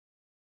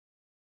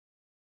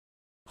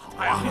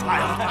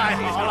太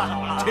好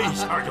了，这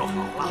下就好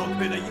了，多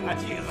亏了应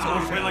季了，多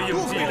亏了应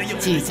季了，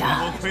季子，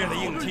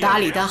打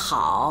理得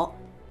好，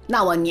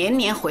那我年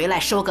年回来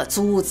收个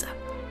租子。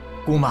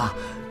姑妈，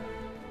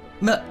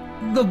那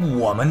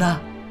我们呢？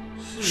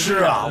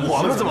是啊，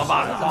我们怎么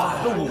办啊？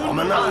那我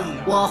们呢？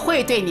我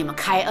会对你们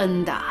开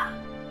恩的。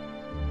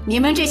你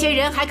们这些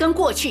人还跟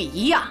过去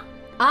一样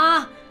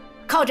啊，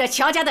靠着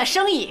乔家的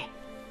生意，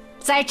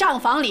在账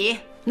房里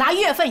拿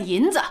月份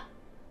银子，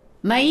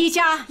每一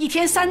家1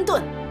天3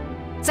顿，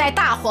在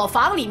大伙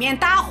房里面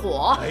搭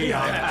伙。哎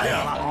呀，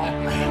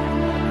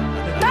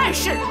但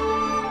是，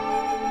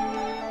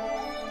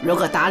如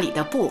果打理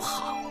得不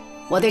好，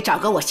我得找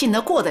个我信得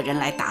过的人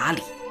来打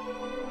理，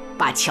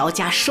把乔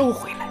家收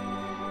回来。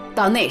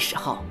到那时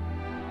候，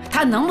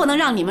他能不能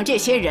让你们这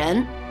些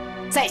人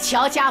在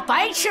乔家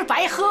白吃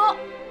白喝，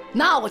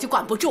那我就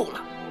管不住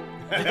了。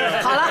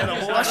好了，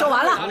我说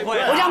完了，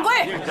吴掌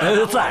柜，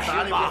在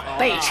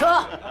备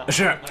车。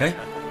是。哎，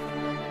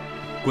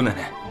姑奶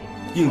奶，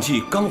应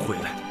季刚回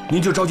来，您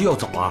就着急要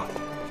走啊？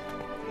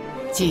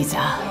季子，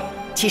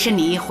其实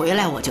你一回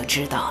来我就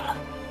知道了，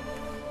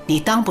你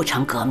当不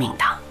成革命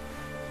党。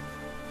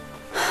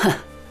哼，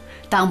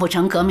当不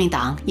成革命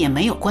党也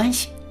没有关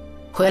系，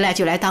回来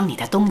就来当你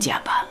的东家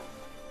吧。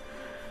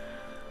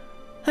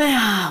哎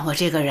呀，我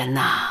这个人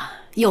呐，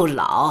又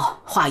老，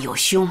话又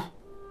凶。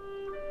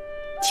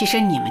其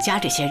实你们家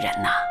这些人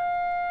呐，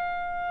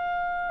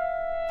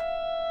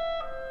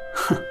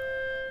哼，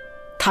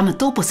他们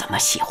都不怎么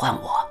喜欢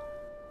我，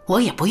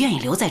我也不愿意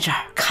留在这儿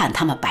看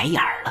他们白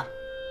眼儿了。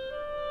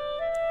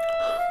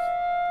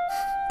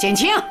简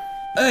清，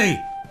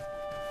哎，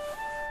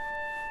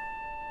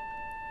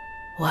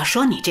我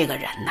说你这个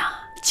人呐，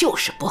就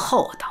是不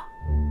厚道，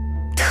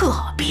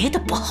特别的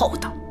不厚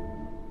道。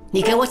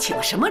你给我请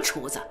个什么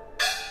厨子，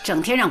整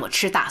天让我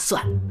吃大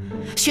蒜，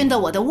熏得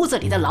我的屋子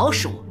里的老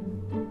鼠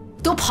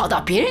都跑到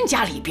别人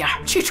家里边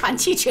去喘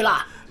气去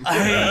了。哎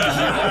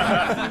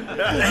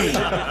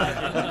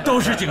呀，都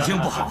是景星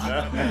不好。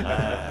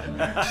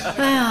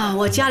哎呀，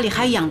我家里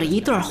还养着一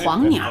对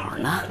黄鸟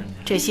呢，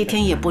这些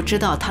天也不知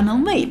道它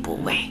们喂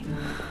不喂，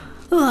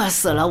饿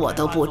死了我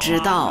都不知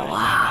道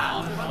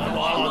啊。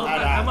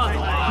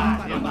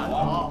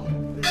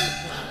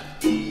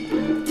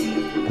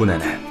姑奶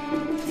奶，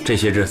这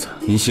些日子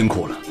您辛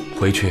苦了，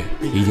回去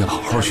一定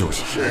好好休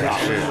息。是啊，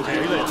是啊。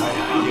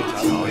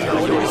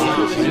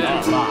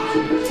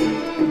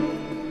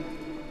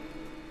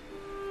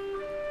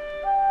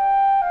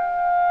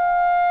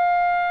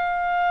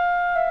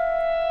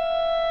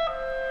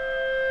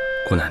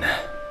姑奶奶，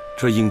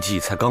这应季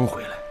才刚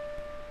回来，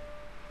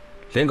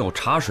连口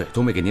茶水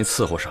都没给您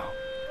伺候上，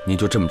您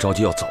就这么着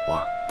急要走啊？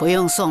不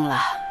用送了。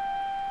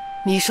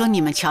你说你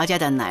们乔家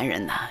的男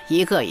人呐，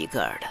一个一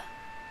个的，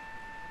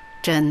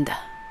真的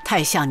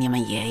太像你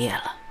们爷爷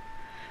了。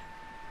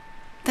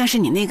但是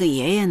你那个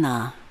爷爷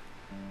呢，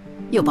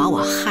又把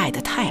我害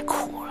得太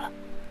苦了，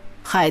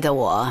害得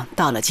我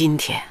到了今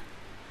天，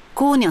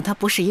姑娘她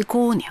不是一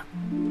姑娘，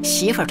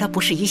媳妇儿她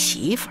不是一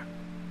媳妇儿，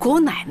姑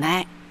奶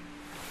奶，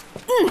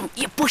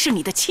也不是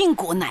你的亲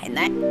姑奶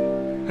奶。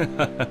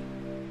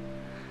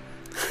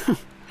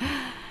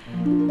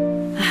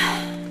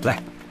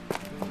来，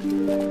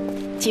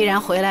既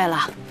然回来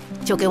了，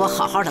就给我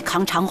好好的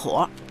扛长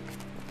活，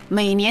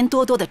每年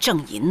多多的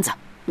挣银子，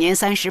年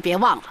30别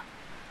忘了，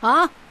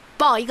啊，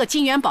抱一个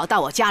金元宝到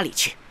我家里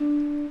去。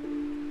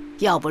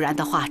要不然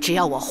的话，只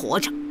要我活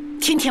着，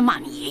天天骂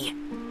你爷爷。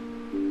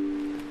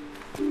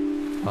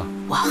啊，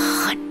我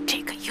恨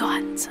这个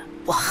院子，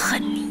我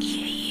恨你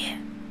爷爷。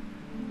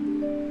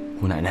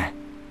姑奶奶，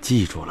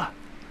记住了。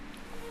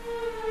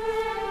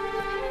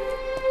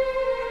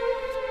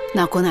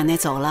那姑奶奶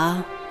走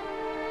了。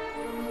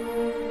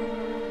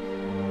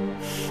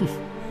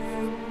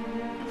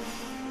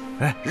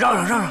哎，让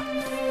让让让！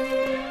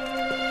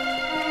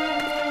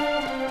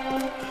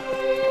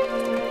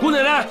姑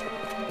奶奶，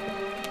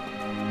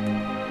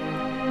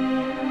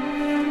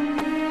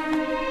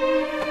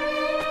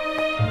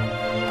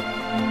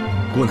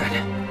姑奶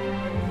奶，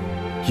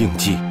应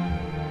季，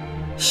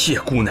谢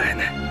姑奶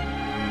奶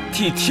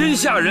替天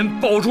下人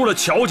保住了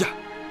乔家，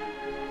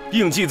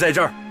应季在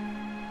这儿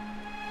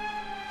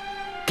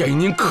给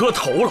您磕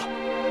头了。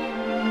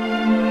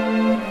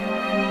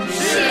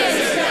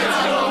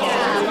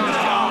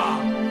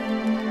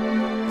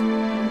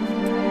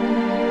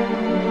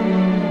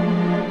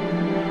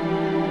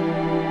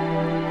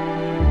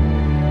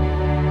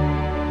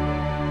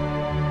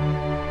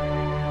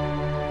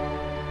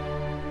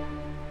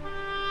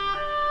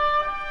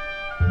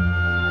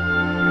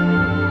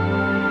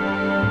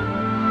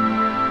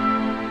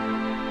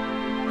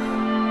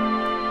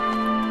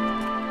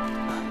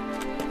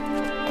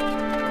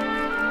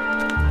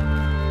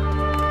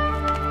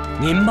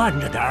您慢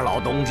着点，老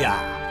东家。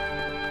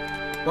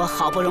我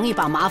好不容易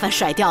把麻烦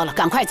甩掉了，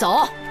赶快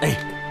走。哎，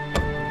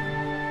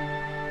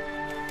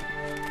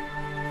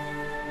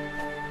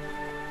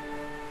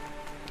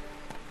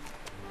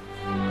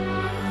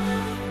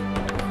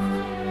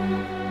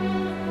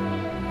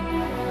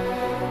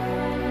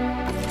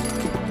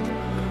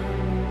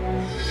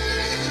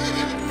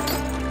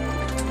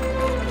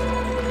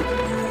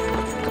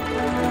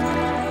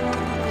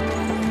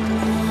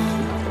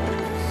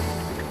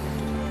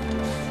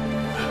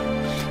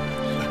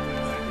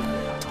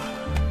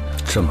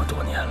这么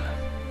多年了，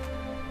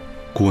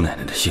姑奶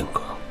奶的性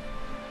格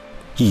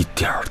一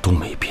点儿都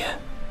没变，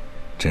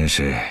真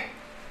是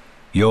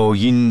有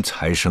因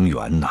才生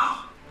缘呐。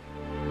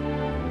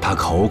她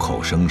口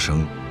口声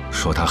声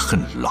说她恨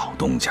老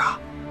东家，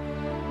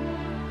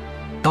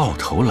到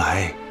头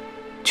来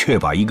却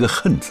把一个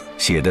恨字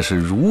写的是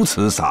如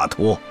此洒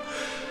脱，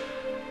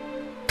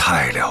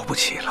太了不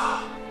起了。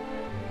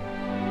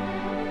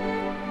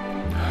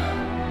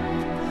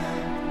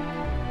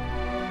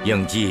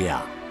映霽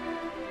呀，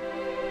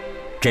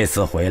这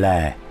次回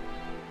来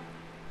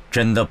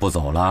真的不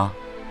走了？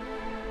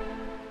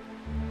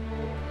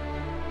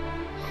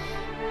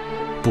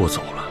不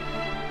走了。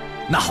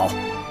那好，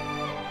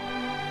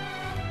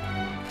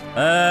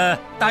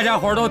大家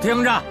伙都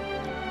听着，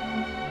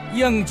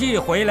映霽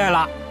回来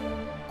了，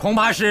恐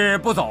怕是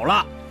不走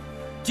了。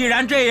既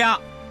然这样，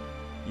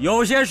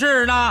有些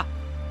事呢，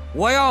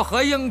我要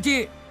和映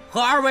霽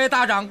和二位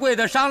大掌柜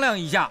的商量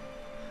一下，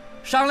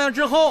商量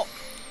之后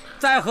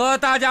再和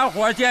大家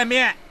伙见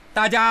面，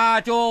大家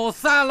就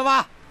散了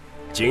吧。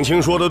景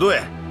清说的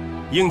对，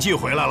映霽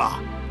回来了，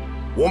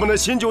我们的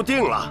心就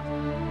定了。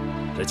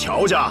这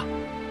乔家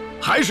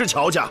还是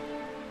乔家，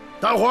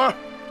大伙儿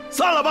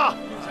散了吧，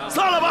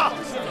散了吧，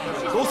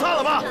都散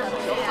了吧，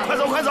快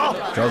走快走，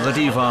找个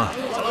地方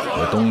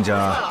给东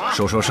家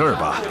说说事儿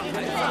吧。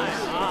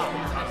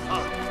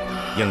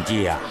映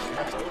霽呀，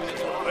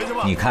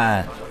你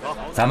看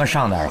咱们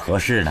上哪儿合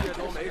适呢？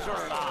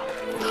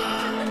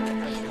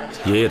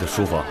爷爷的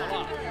书房，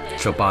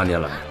这8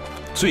年来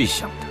最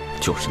想的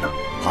就是那。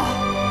好。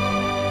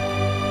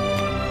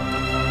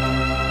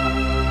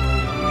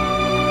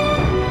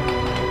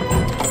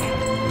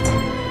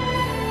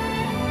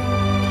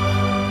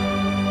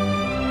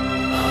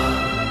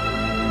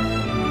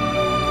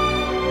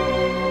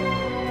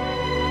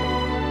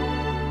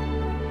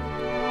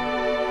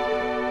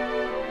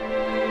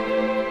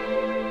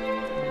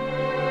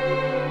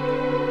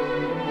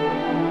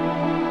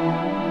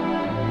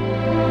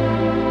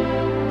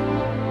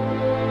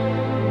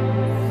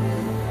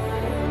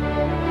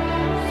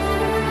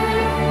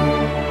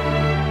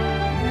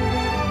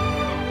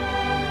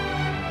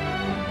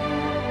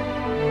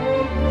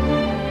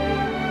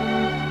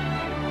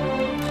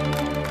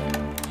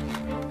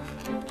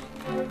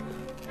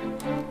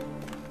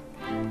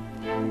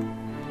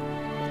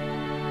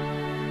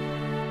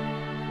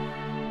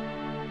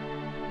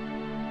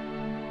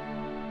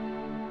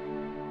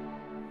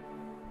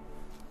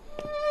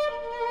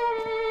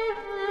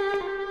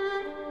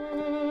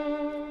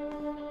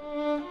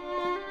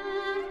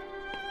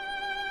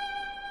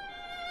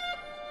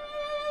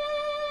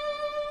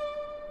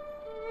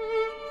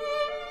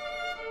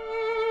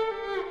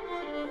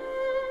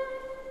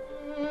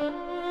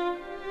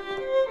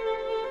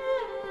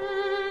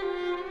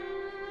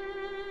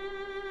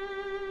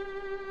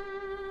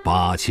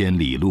8000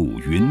里路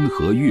云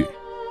和月，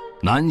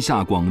南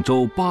下广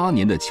州8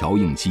年的乔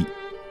映霽，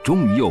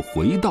终于又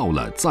回到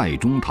了在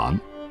中堂。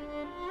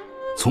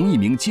从一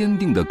名坚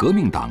定的革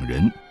命党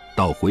人，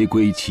到回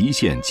归祁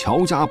县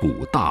乔家堡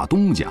大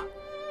东家，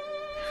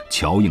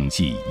乔映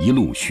霽一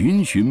路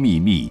寻寻觅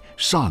觅，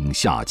上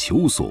下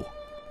求索，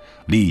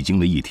历经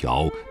了一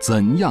条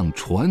怎样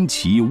传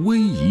奇威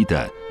仪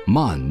的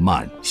漫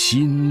漫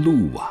心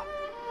路啊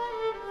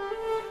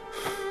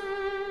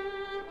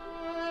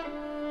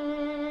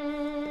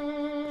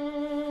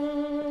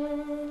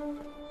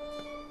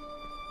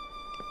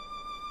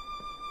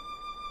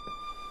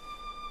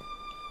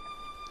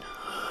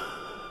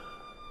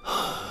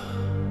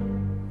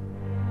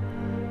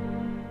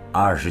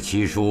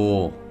！27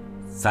叔，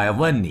再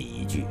问你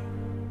一句，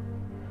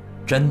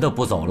真的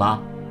不走了？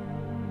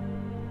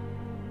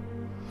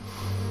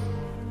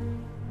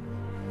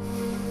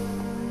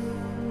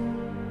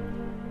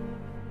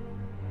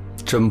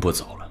真不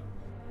走了，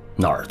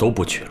哪儿都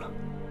不去了。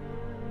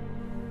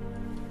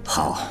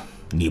好，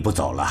你不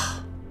走了。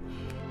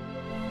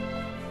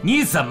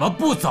你怎么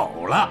不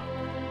走了？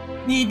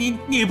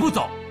你不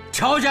走，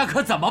乔家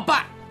可怎么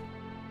办？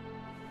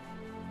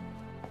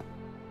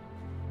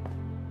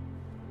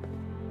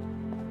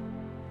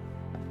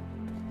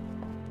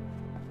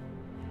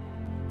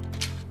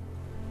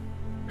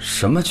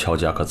什么乔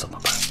家可怎么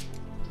办？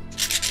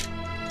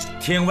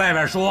听外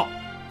边说，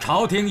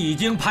朝廷已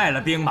经派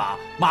了兵马，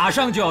马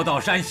上就要到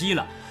山西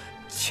了。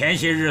前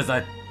些日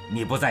子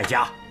你不在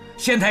家，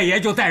县太爷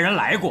就带人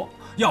来过，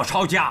要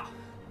抄家。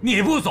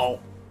你不走，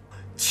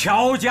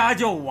乔家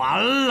就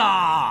完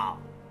了。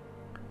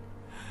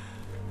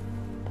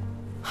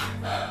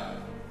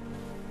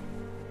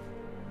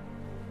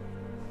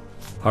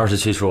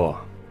27叔，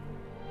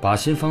把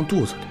心放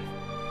肚子里，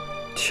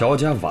乔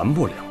家完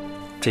不了。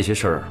这些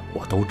事儿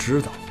我都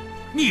知道。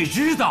你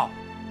知道？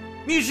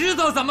你知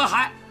道怎么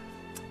还……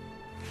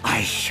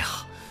哎呀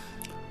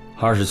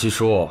，27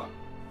叔，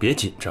别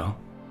紧张，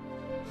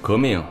革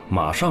命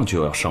马上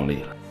就要胜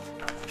利了。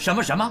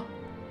什么？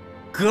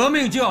革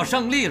命就要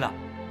胜利了？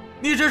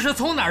你这是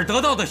从哪儿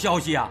得到的消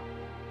息啊？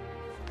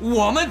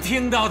我们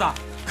听到的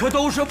可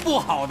都是不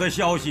好的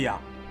消息啊！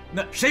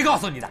那谁告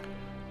诉你的？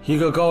一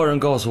个高人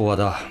告诉我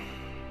的。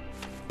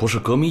不是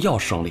革命要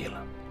胜利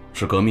了，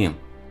是革命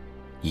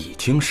已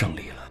经胜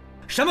利了。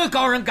什么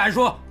高人敢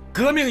说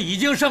革命已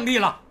经胜利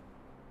了？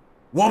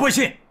我不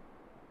信。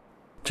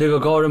这个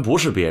高人不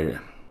是别人，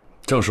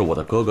正是我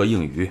的哥哥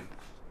映霽。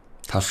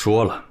他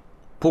说了，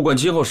不管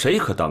今后谁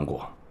可当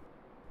国，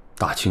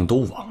大清都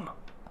亡了，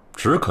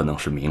只可能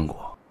是民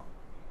国。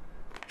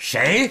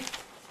谁？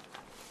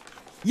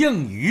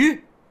映霽？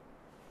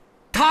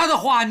他的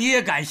话你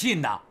也敢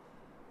信呐？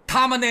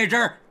他们那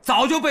阵儿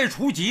早就被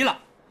除籍了，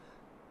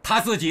他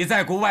自己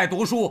在国外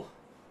读书，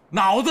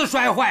脑子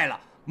摔坏了，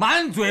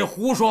满嘴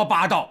胡说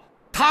八道。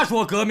他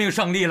说革命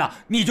胜利了，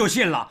你就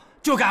信了，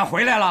就敢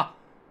回来了？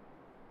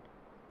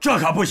这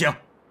可不行，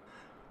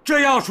这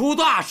要出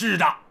大事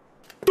的。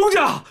东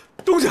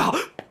家，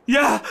爷，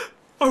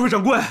二位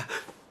掌柜，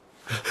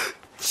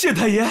县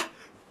太爷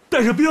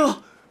带着兵，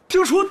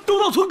听说都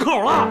到村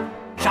口了。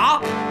啥？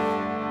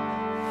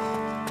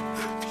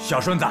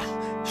小孙子，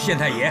县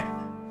太爷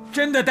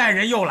真的带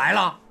人又来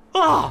了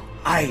啊！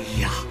哎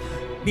呀，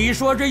你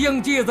说这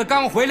映霽子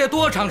刚回来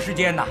多长时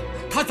间呢？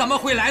他怎么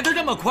会来得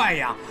这么快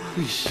呀？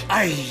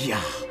哎呀，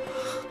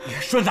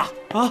孙子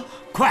啊，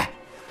快，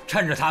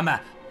趁着他们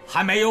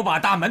还没有把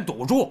大门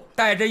堵住，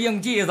带着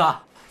映霽子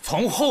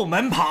从后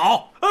门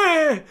跑。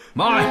哎，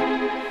慢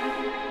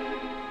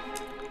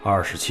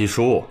！27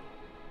叔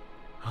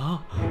啊，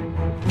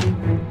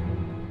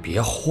别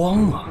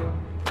慌啊！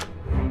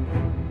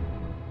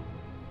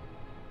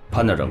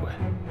潘大掌柜，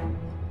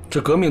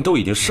这革命都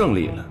已经胜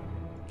利了，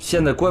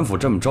现在官府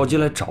这么着急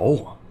来找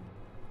我，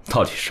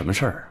到底什么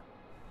事儿啊？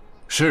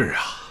是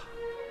啊，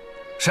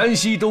山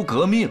西都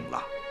革命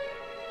了，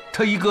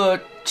他一个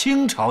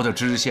清朝的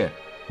知县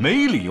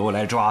没理由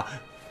来抓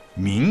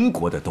民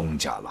国的东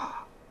家了，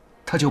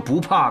他就不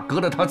怕革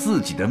了他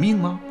自己的命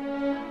吗？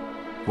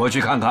我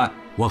去看看。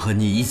我和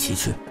你一起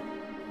去。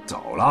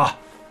走了。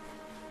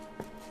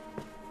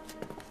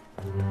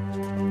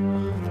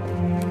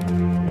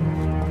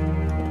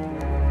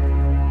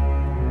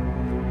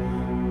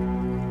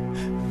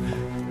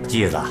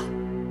霽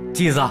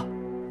子，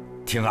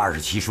听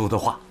27叔的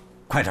话，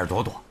快点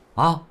躲躲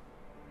啊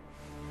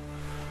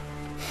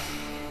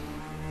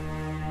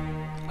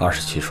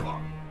！27叔，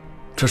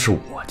这是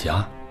我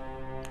家，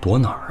躲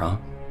哪儿啊？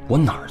我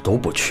哪儿都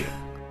不去。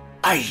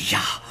哎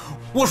呀，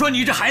我说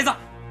你这孩子，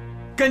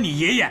跟你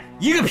爷爷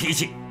一个脾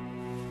气。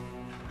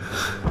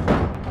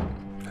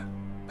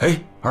哎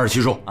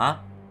，27叔啊，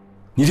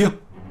你听，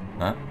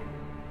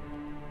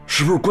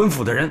是不是官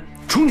府的人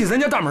冲进咱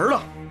家大门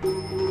了？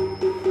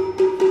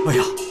哎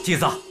呀，霽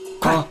子，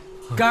快，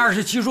跟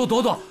27叔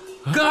躲躲，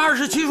跟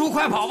27叔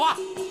快跑吧！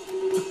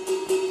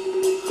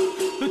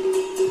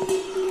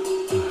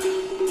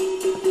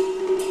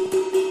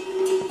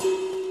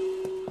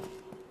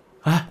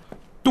哎，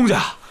东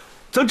家，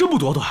咱真不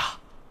躲躲呀？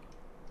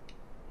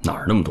哪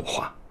儿那么多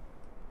话？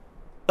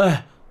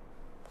哎，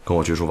跟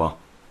我去书房。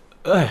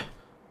哎。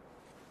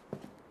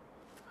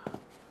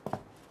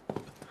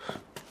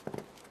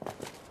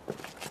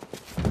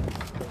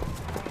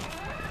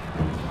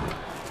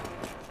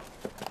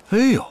哎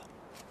呦，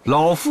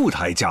老富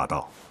台驾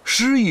到，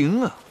失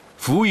迎啊，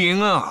福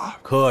迎啊！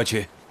客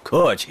气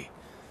客气。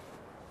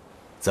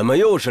怎么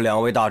又是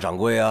两位大掌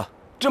柜啊？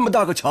这么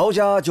大个乔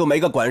家就没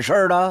个管事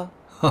儿的？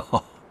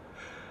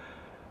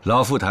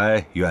老富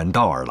台远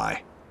道而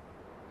来，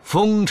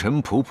风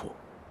尘仆仆，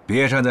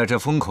别站在这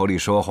风口里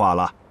说话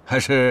了，还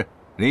是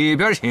里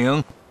边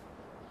请。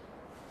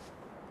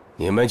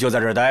你们就在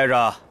这儿待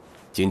着，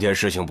今天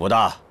事情不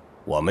大，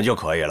我们就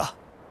可以了，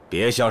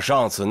别像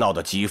上次闹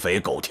得鸡飞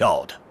狗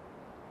跳的。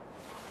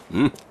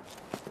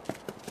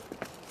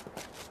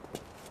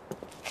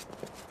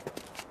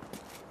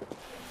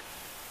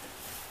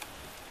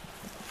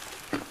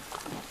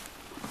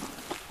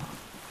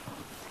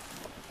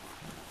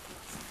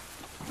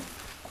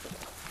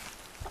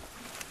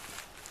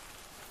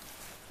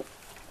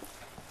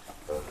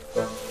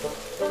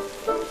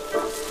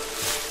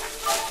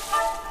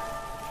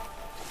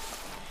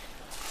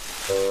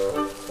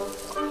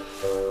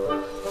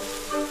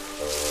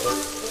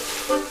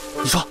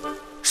你说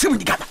是不是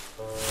你干的？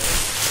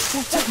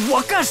我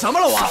干什么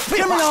了？我凭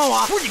什么让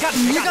我？不是你干的，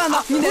你干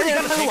的，你哪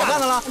点看出我干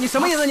的了？你什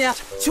么意思？你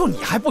就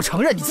你还不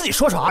承认？你自己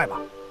说出来吧。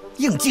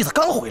映霽子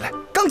刚回来，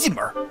刚进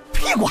门，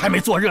屁股还没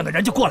坐热呢，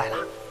人就过来了。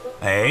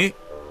哎，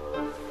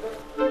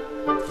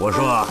我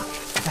说，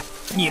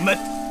你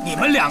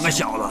们两个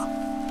小子，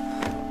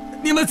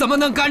你们怎么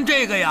能干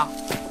这个呀？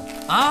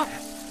啊？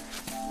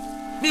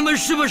你们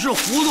是不是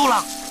糊涂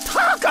了？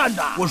他干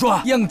的。我说，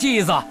映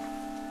霽子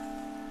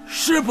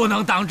是不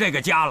能当这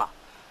个家了。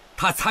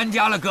他参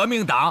加了革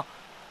命党，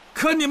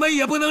可你们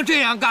也不能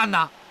这样干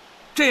呐！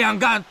这样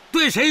干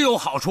对谁有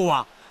好处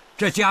啊？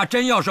这家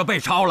真要是被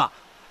抄了，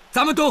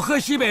咱们都喝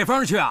西北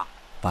风去啊！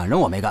反正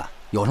我没干，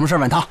有什么事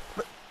问他。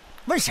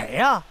问谁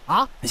呀？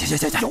啊！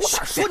行，有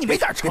哪说你没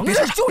点承认？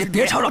就是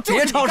别吵吵，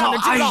别吵吵！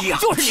哎呀，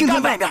就是听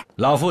听外面。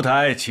老富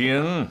台，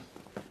请。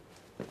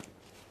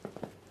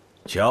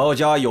乔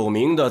家有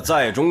名的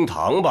在中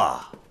堂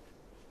吧？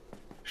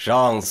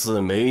上次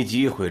没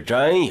机会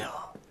瞻仰。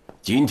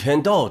今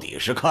天到底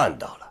是看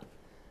到了，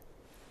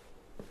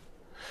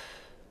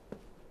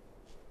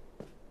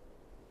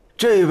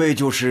这位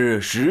就是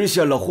实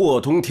现了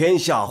货通天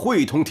下、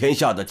汇通天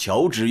下的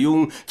乔致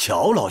庸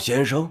乔老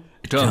先生。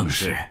正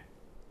是。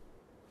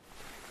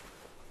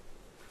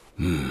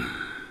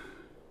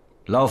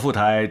老副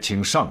台，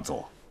请上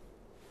座。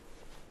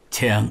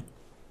请。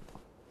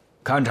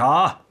看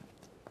茶。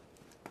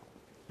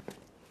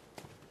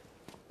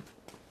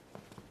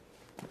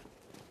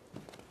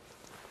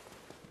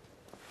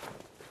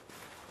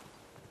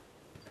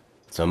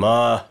怎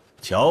么，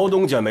乔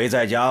东家没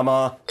在家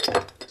吗？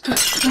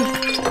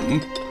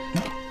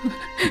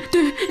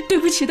对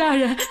不起大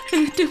人，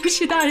对不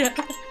起大人。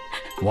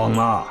王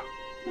妈，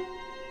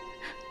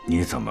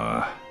你怎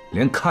么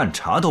连看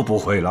茶都不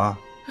会了？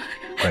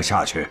快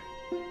下去，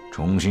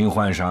重新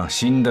换上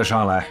新的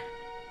上来。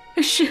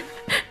是。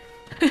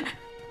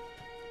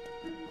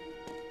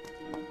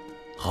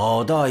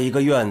好大一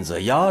个院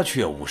子，鸦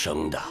雀无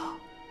声的。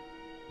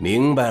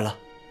明白了，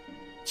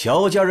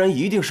乔家人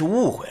一定是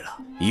误会了，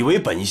以为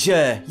本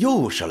县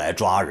又是来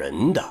抓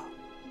人的。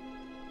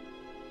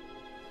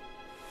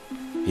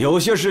有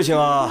些事情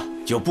啊，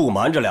就不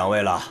瞒着两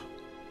位了。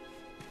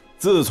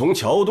自从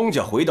乔东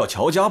家回到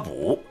乔家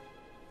堡，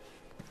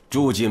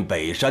住进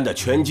北山的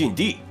圈禁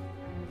地，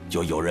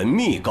就有人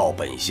密告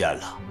本县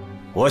了。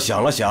我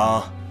想了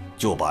想，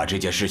就把这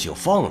件事情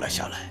放了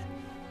下来。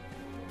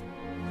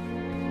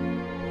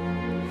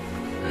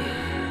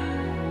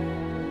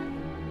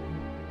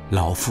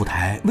老副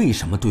台为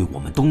什么对我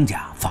们东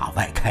家法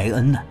外开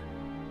恩呢？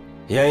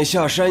眼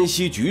下山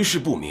西局势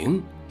不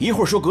明，一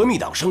会儿说革命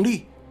党胜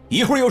利，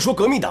一会儿又说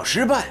革命党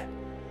失败。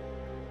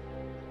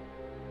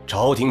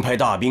朝廷派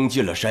大兵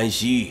进了山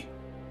西，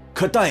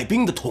可带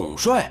兵的统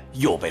帅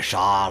又被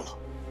杀了。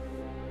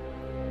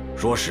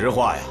说实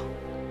话呀，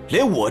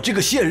连我这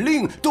个县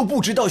令都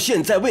不知道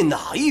现在为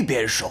哪一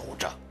边守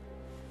着。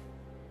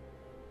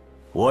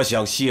我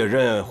想卸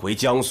任回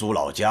江苏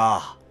老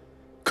家，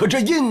可这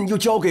印又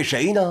交给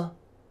谁呢？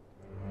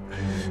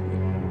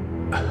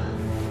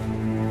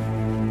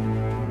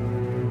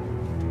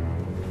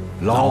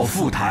老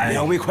副台，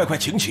两位快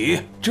请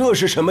起，这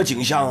是什么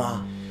景象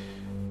啊？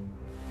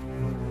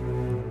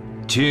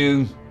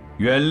请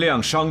原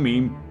谅商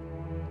民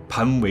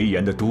潘维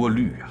言的多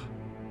虑啊。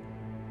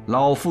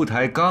老副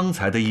台刚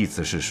才的意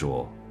思是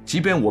说，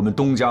即便我们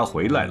东家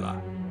回来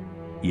了，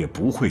也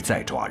不会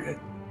再抓人，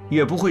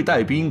也不会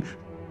带兵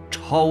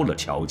抄了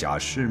乔家，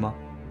是吗？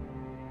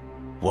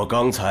我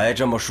刚才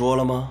这么说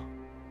了吗？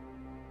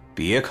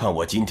别看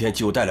我今天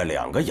就带了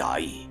2个衙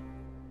役，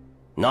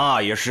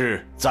那也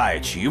是在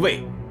其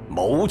位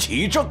谋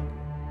其政。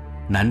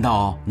难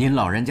道您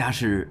老人家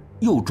是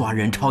又抓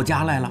人抄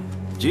家来了？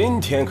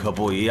今天可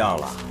不一样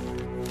了。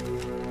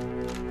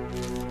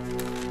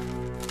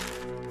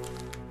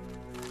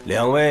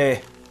两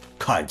位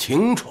看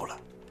清楚了，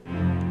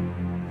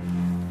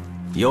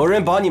有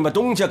人把你们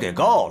东家给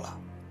告了，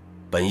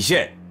本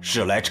县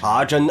是来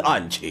查真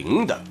案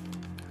情的。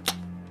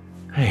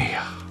哎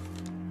呀，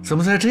怎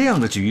么在这样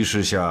的局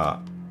势下，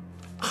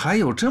还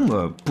有这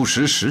么不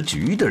识时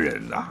局的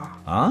人呢？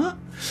啊！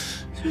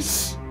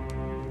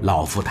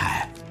老副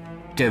台，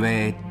这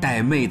位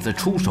带妹子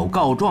出手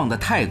告状的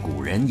太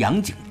谷人杨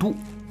景度，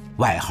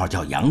外号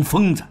叫杨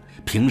疯子，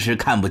平时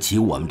看不起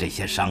我们这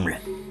些商人。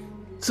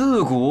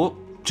自古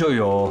就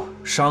有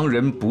商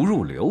人不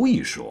入流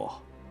一说，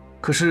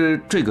可是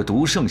这个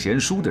读圣贤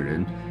书的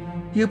人，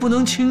也不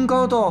能清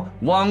高到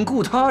罔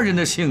顾他人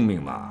的性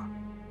命嘛。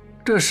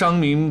这商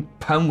民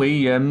潘维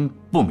言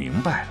不明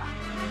白了。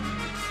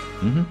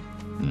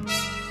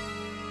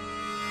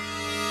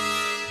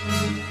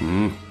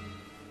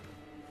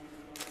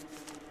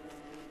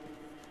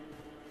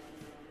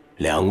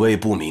两位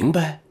不明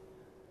白，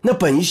那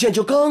本县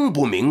就更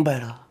不明白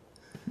了。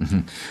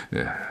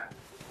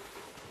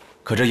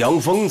可这杨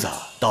疯子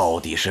到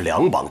底是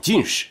2榜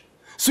进士，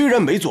虽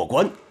然没做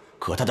官，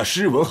可他的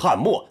诗文翰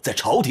墨在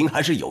朝廷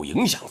还是有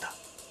影响的。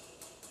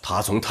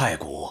他从太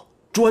谷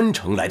专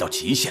程来到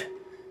祁县，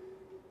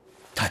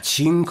他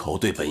亲口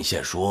对本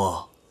县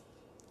说，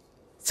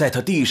在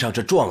他递上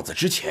这状子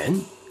之前，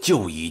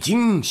就已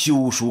经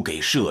修书给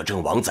摄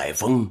政王载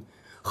沣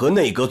和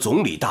内阁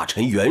总理大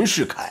臣袁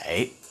世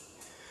凯，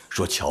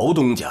说乔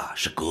东家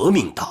是革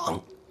命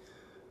党，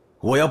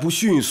我要不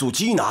迅速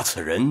缉拿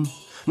此人，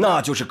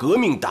那就是革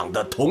命党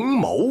的同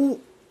谋。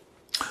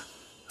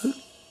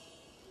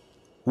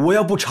我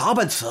要不查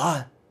办此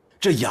案，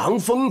这杨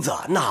疯子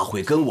那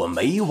会跟我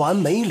没完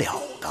没了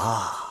的。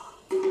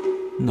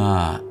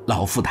那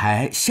老副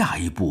台下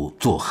一步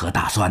作何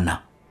打算呢？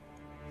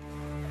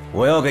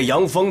我要给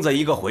杨疯子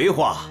一个回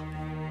话，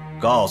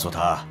告诉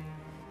他，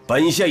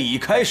本县已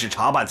开始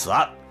查办此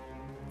案，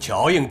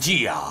乔映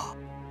霽啊，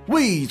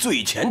畏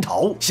罪潜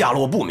逃，下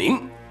落不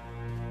明。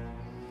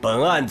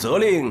本案责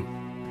令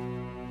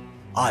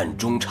暗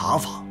中查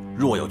访，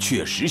若有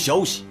确实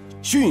消息，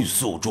迅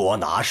速捉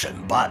拿审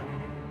办。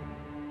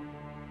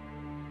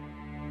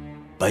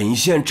本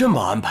县这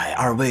么安排，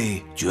二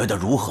位觉得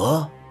如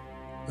何？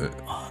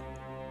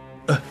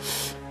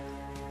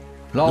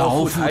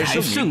老副台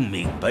圣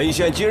明。本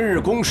县今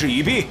日公事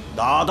已毕，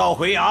打道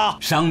回衙。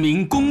商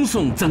民恭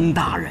送曾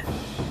大人。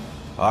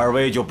二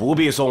位就不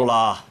必送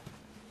了。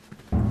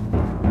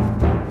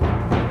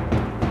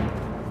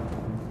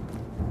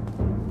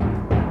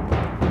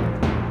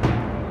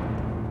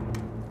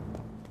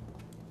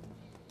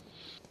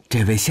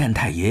这位县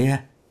太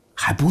爷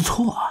还不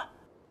错啊。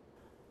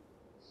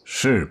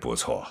是不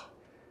错。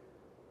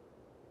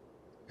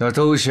要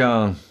都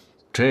像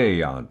这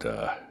样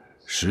的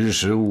识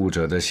时务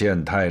者的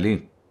县太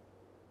令，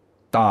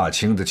大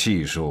清的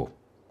气数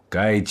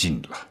该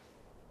尽了。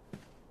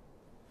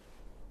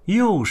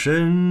幼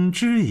身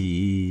之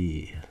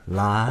以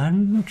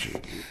兰之，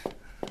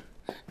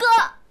哥，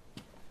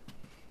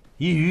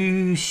亦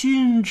于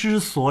心之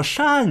所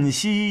善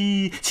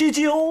兮，其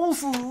九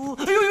死。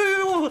哎呦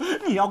呦呦！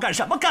你要干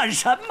什么？干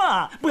什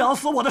么？不要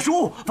撕我的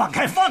书！放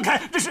开，放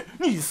开！这是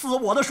你撕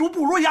我的书，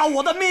不如要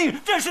我的命！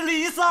这是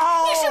离骚！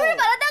你是不是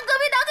把他当革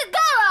命党给告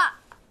了？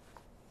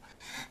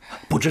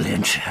不知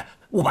廉耻！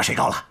我把谁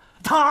告了？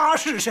他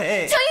是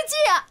谁？乔映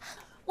霽啊！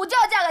我就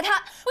要嫁给他，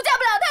我嫁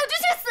不了他，我就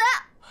去死！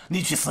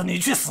你去死！你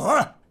去死！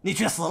你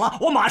去死了！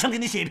我马上给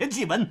你写一篇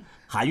祭文。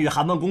韩愈、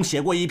韩文公写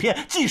过一篇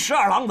《祭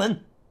12郎文》，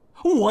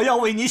我要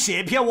为你写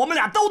一篇，我们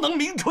俩都能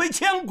名垂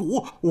千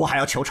古。我还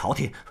要求朝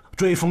廷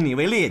追封你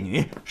为烈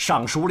女，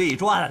上书立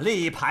传，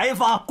立牌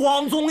坊，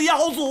光宗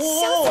耀祖。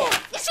小姐，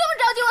你这么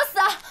着急我死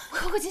啊？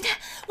可今天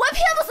我还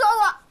骗不死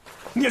我！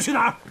你要去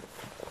哪儿？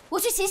我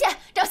去祁县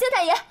找县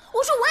太爷，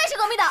我说我也是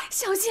革命党。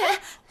小姐，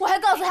我还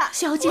告诉他，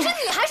小姐，我说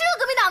你还是个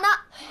革命党呢。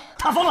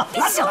他疯了！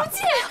小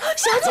姐，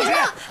小姐，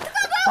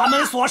把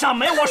门锁上，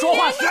没我说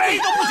话，谁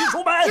都不许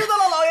出门。知道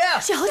了，老爷。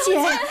小姐，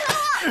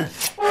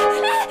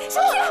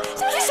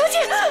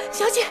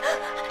小姐，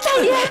大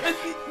爷，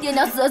爹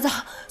娘死得早，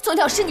从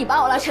小是你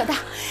把我拉扯大，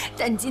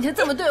但你今天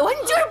这么对我，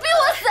你就是逼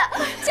我死。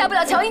嫁不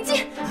了乔映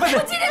霽，我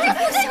今天就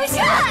死在你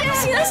家。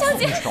行了，小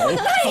姐，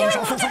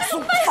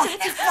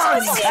放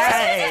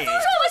开！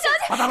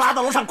把他拉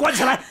到楼上关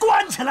起来，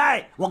关起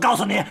来！我告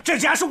诉你，这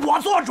家是我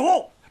做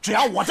主，只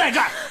要我在这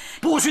儿，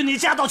不许你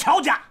嫁到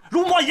乔家，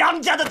辱没杨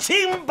家的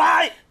清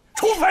白，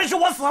除非是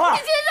我死了。你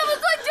今天这么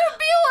做，你就是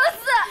逼我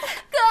死。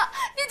哥，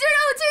你就让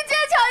我去见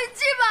乔映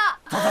霽吧。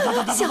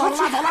走，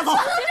拉走！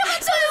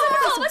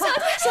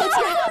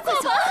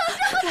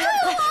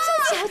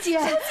小姐，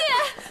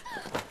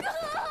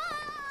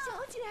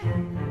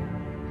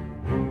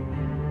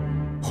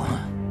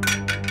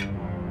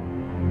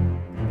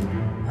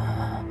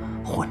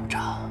混账！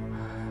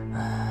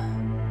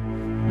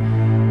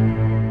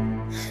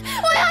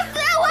我要死！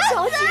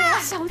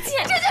小姐，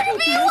这就是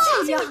逼我！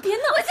这样，别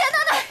闹！我见到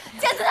他，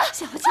见到他！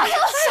小姐，你别闹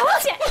了！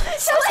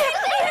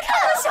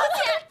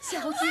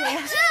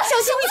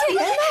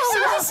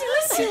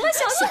行了，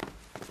小姐。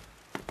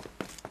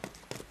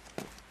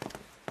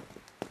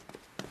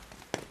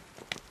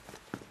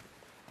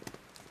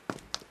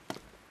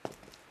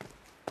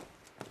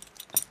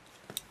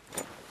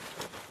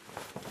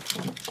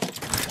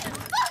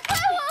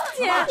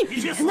你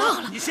去死！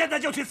你现在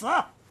就去死！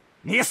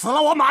你死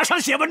了，我马上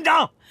写文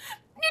章。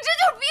你这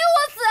就是逼我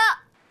死！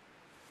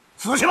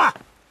死去吧！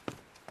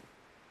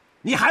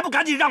你还不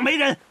赶紧让媒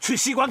人去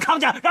西关康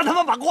家，让他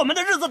们把过门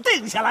的日子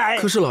定下来？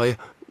可是老爷，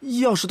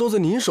钥匙都在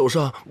您手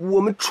上，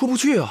我们出不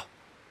去啊！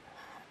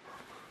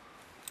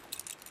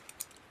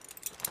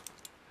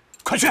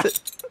快去！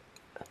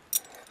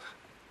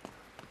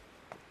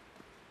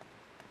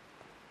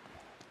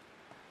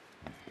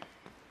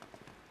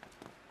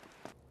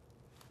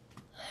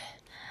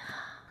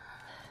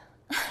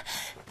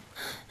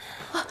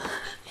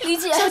李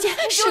姐，小姐，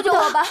救救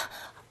我吧！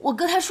我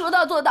哥他说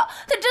到做到，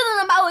他真的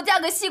能把我嫁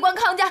给西关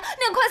康家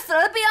那个快死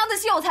了的病秧子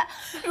秀才。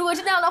如果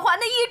是那样的话，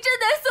那一真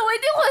得死，我一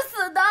定会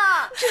死的。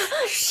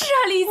是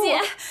啊，李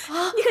姐，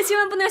你可千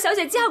万不能让小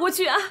姐嫁过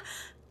去啊！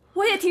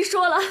我也听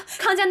说了，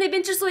康家那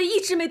边之所以一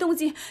直没动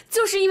静，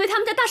就是因为他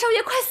们家大少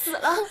爷快死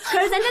了。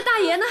可是咱家大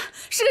爷呢，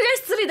是个认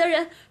死理的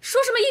人，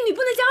说什么一女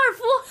不能嫁二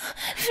夫，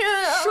是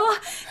啊，说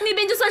那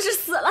边就算是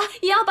死了，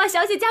也要把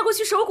小姐嫁过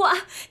去守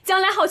寡，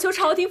将来好求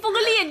朝廷封个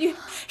烈女，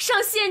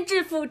上县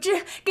治府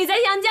治，给咱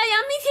杨家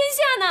扬名天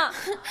下呢。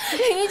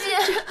李姐，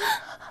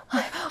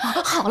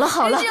好了，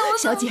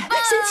小姐，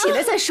先起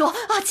来再说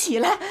啊，起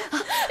来。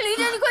李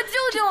姐，你快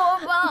救救我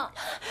吧！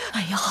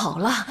哎呀，好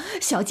了，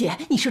小姐，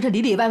你说这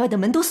里里外外的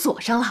门都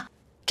锁上了，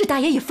这大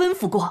爷也吩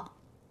咐过，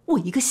我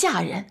一个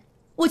下人，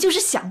我就是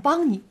想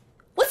帮你，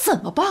我怎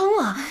么帮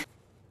啊？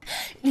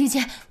李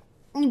姐，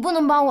你不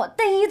能帮我，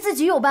但依依自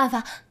己有办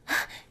法。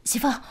媳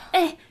妇，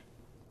哎，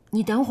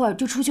你等会儿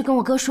就出去跟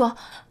我哥说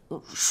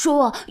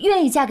我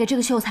愿意嫁给这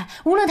个秀才，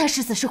无论他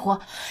是死是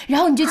活。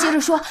然后你就接着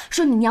说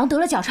你娘得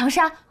了脚长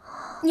沙，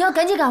你要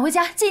赶紧赶回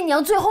家见你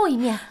娘最后一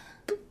面。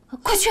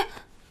快去！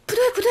不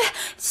对，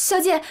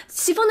小姐，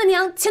喜凤的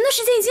娘前段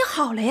时间已经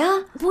好了呀。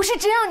不是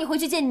真让你回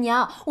去见你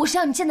娘，我是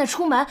让你现在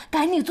出门，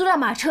赶紧租辆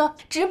马车，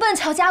直奔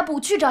乔家堡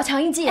去找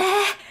乔映霽。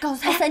告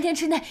诉他3天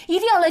之内一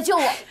定要来救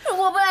我，如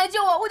果不来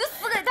救我，我就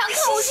死给他看。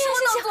我说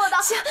能做到。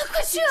行，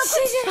快去！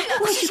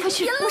快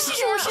去！我试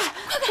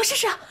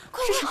试，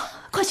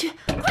快去！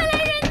快来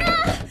人呐！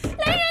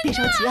来人！别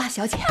着急啊，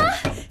小姐。喜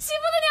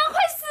凤的娘快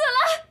死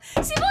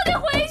了，喜凤得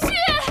回去。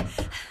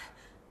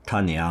他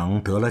娘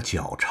得了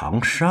脚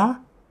长沙。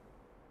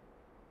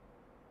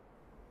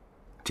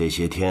这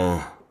些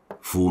天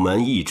府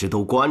门一直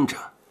都关着，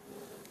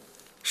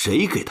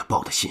谁给他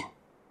报的信？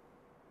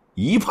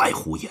一派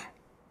胡言，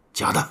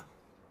假的。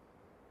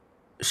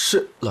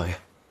是老爷。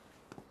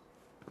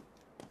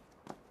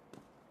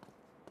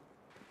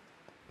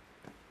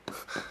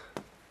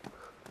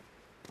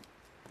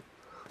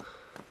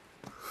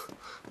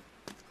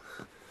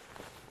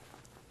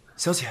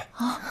小姐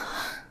啊，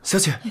小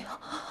姐，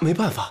没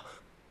办法，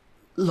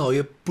老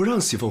爷不让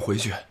喜凤回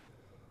去。哎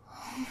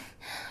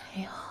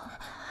呀，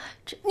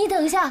你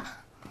等一下。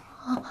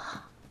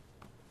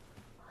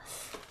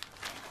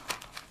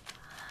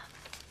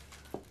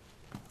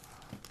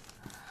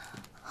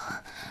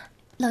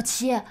老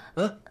齐，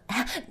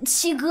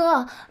齐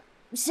哥，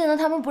现在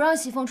他们不让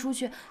喜凤出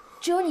去，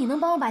只有你能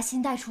帮我把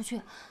信带出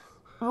去。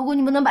如果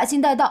你们能把信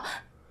带到，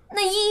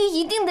那依依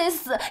一定得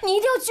死，你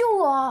一定要救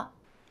我。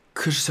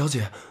可是小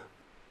姐，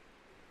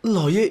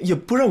老爷也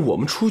不让我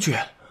们出去。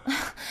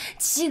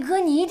齐哥，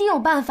你一定有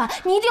办法，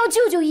你一定要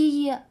救救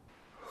依依。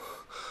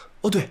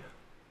哦对，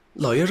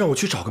老爷让我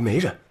去找个媒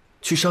人，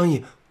去商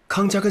议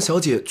康家跟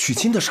小姐娶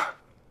亲的事儿。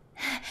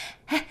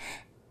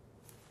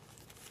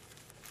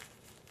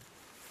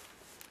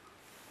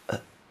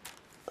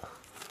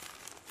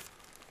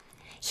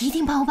一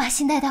定帮我把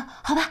信带到，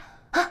好吧？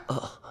啊，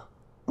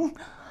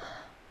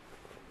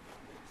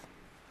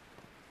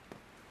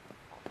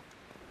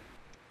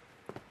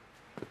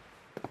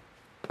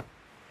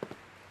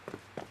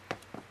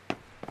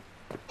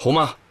侯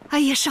妈，哎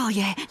呀，少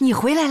爷，你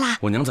回来啦！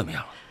我娘怎么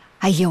样了？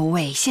哎呦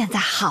喂，现在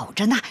好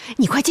着呢，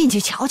你快进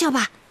去瞧瞧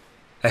吧。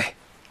哎，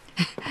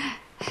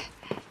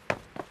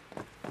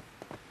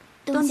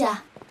东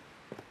家，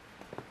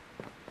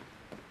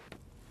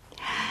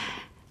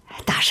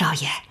大少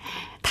爷，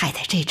太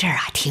太这阵儿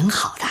啊挺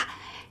好的，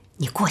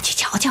你过去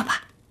瞧瞧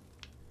吧。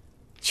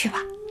去吧。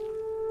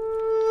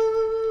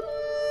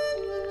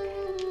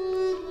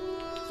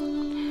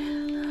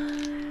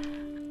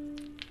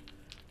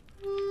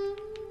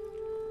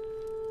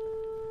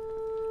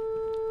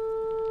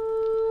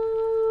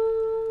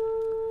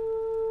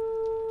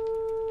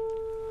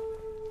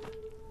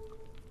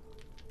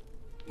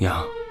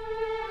娘，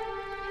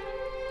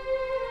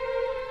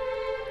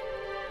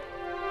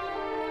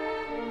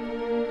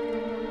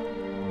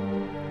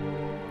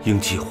英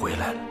季回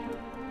来了，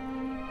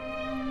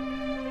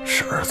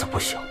是儿子不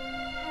行，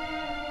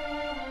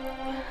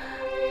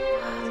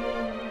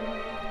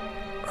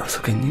儿子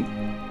给您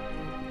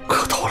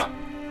磕头了。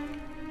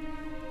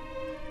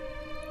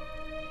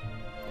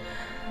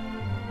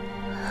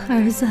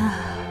儿子，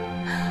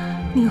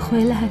你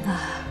回来了。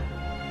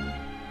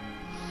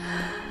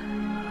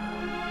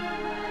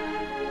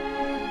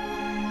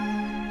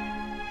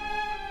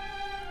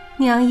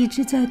娘一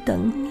直在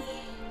等你。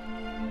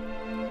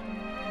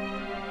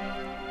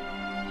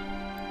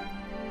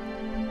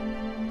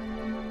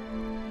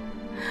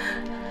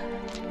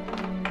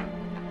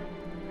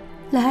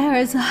来，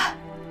儿子，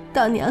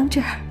到娘这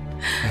儿，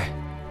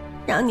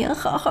让娘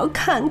好好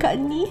看看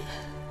你。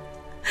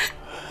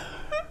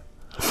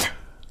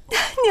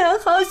娘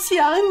好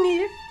想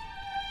你。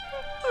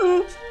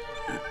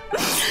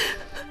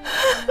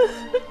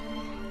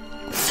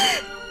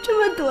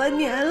这么多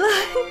年了，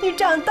你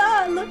长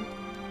大了，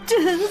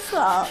真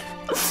好。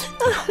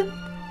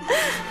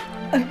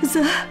儿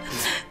子，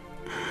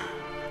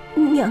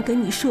娘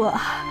跟你说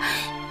啊，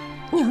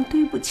娘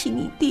对不起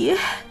你爹，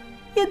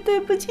也对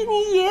不起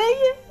你爷爷，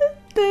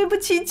对不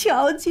起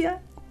乔家，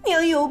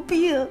娘有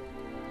病。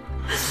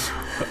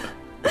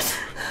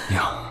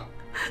娘，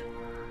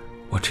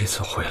我这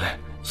次回来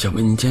想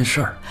问您件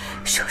事儿。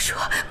说说，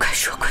快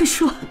说快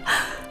说。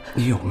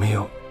你有没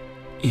有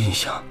印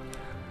象？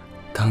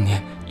当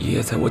年爷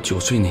爷在我9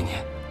岁那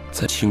年，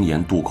在青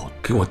岩渡口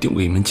给我定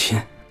过一门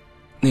亲，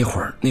那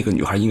会儿那个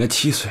女孩应该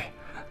7岁，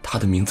她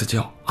的名字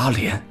叫阿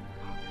莲。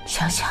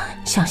想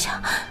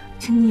想，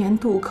青岩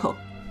渡口，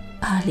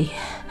阿莲，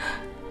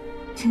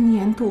青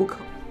岩渡口，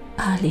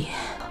阿莲。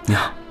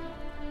娘，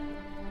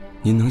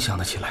您能想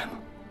得起来吗？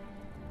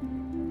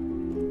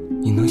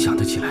您能想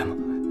得起来吗？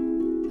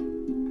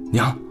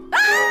娘。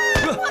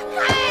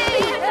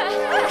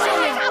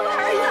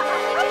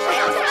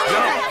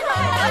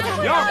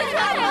娘，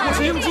我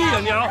是英季呀，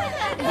娘，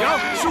娘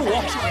是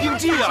我，英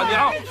季呀，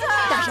娘。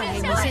大少爷，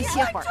你先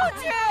歇会儿啊。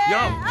娘，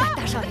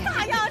大少爷，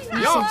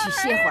你先去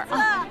歇会儿啊。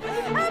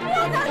不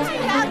能去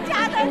杨家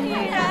的女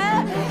人，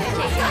这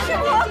就是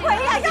魔鬼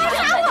呀，要杀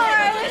我儿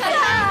子。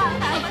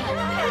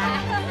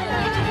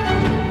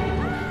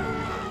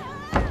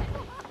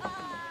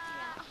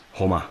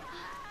侯妈，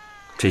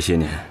这些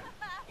年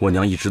我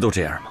娘一直都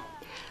这样吗？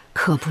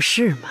可不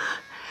是嘛，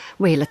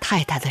为了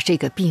太太的这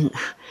个病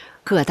啊，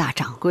各大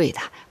掌柜的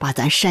把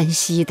咱山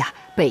西的、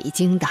北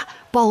京的、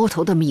包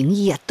头的名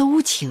医啊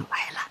都请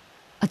来了，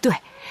啊对，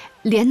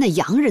连那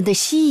洋人的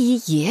西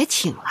医也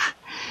请了，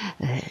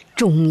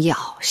中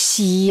药、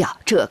西药，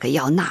这个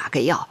药那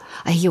个药，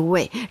哎呦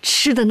喂，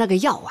吃的那个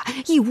药啊，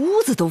一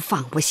屋子都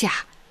放不下。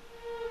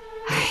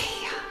哎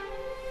呀，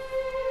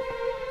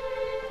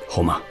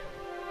侯妈，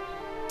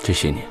这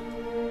些年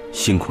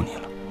辛苦你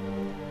了。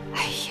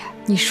哎呀，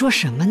你说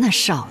什么呢，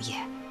少爷？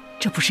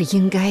这不是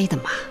应该的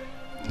吗？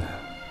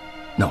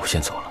那我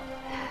先走了。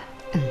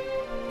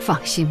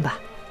放心吧，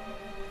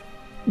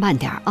慢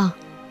点啊。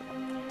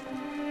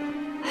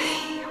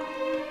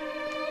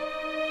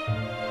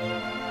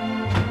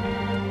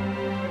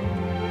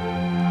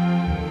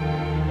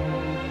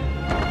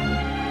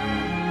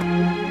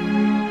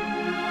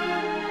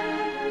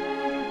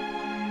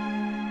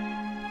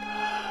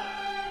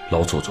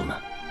老祖宗们，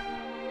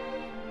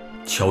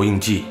乔映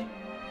霽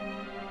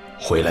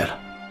回来了。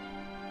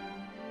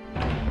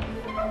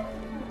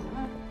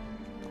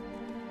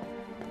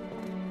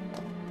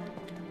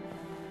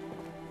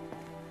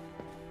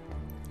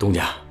东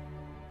家，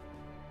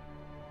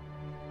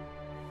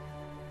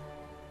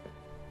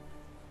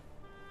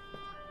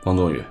王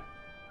宗宇，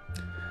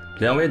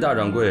两位大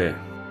掌柜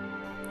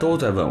都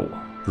在问我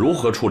如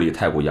何处理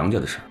太谷杨家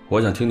的事，我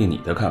想听听你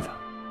的看法。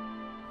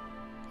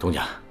东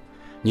家，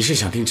你是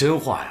想听真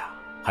话呀，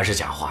还是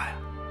假话呀？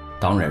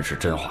当然是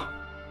真话。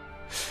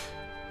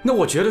那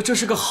我觉得这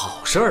是个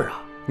好事儿啊，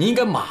你应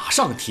该马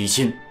上提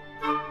亲。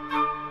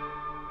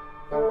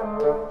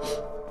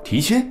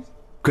提亲？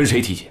跟谁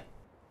提亲？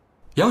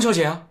杨小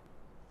姐啊。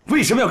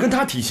为什么要跟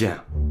她提亲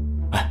啊？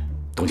哎，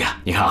东家，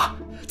你看啊，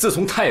自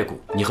从太谷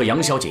你和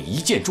杨小姐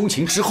一见钟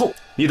情之后，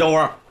你等会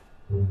儿，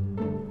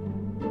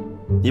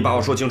你把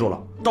话说清楚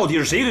了，到底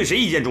是谁对谁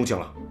一见钟情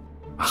了？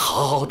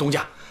好，东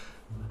家，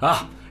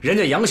啊，人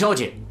家杨小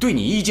姐对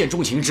你一见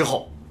钟情之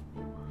后，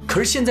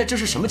可是现在这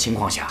是什么情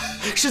况下？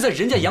是在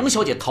人家杨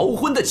小姐逃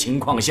婚的情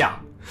况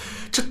下，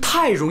这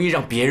太容易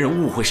让别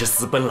人误会是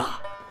私奔了。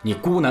你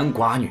孤男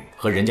寡女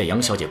和人家杨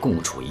小姐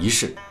共处一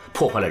室，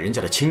破坏了人家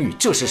的清誉，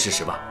这是事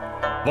实吧？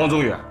王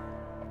宗宇，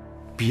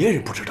别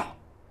人不知道，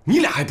你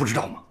俩还不知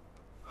道吗？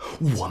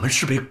我们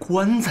是被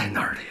关在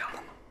那儿的呀。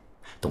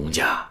东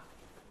家，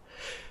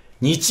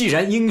你既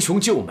然英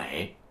雄救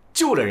美，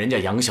救了人家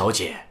杨小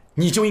姐，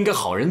你就应该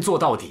好人做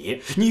到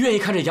底。你愿意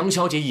看着杨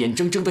小姐眼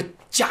睁睁的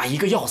嫁一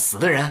个要死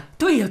的人？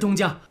对呀，东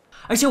家，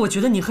而且我觉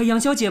得你和杨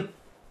小姐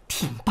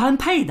挺般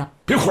配的。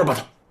别胡说八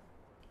道。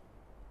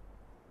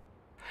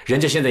人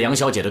家现在杨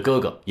小姐的哥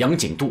哥杨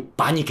景度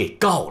把你给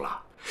告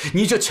了，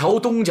你这乔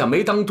东家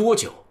没当多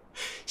久，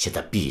现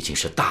在毕竟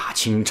是大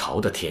清朝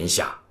的天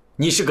下，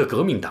你是个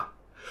革命党，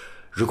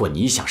如果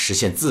你想实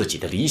现自己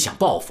的理想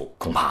抱负，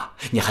恐怕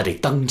你还得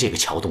当这个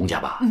乔东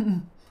家吧。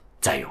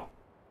再有，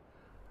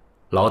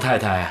老太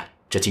太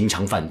这经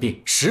常犯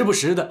病，时不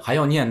时的还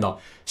要念叨，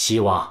希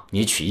望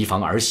你娶一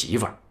房儿媳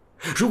妇儿。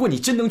如果你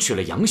真能娶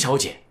了杨小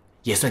姐，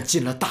也算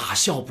尽了大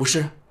孝，不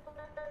是？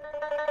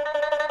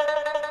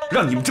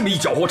让你们这么一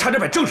搅和，我差点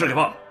把正事给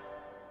忘了。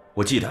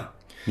我记得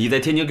你在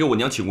天津给我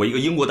娘请过一个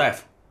英国大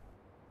夫，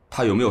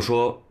他有没有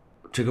说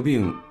这个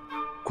病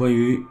关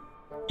于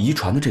遗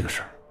传的这个事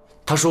儿？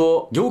他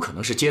说有可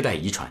能是接代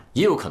遗传，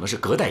也有可能是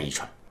隔代遗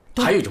传，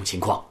还有一种情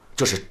况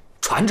就是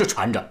传着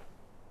传着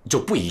就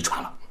不遗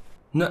传了。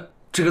那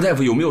这个大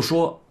夫有没有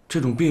说这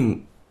种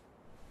病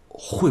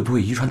会不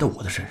会遗传到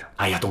我的身上？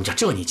哎呀，东家，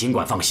这你尽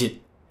管放心，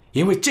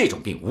因为这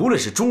种病无论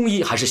是中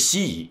医还是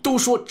西医都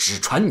说只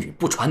传女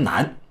不传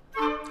男。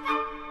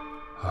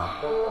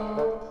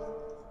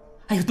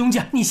哎呦，东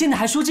家，你现在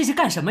还说这些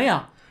干什么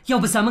呀？要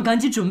不咱们赶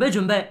紧准备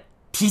准备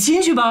提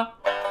亲去吧。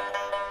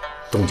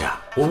东家，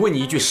我问你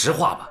一句实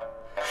话吧，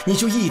你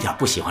就一点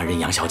不喜欢人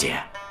杨小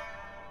姐？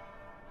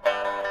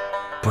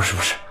不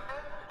是，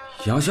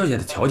杨小姐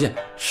的条件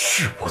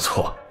是不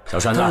错，小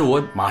栓子，但是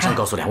我马上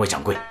告诉两位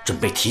掌柜准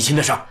备提亲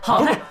的事儿。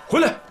好，回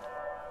来，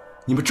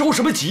你们着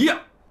什么急呀？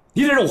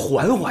你得让我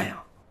缓缓呀。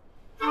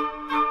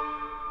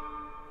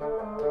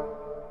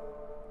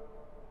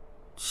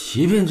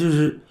即便就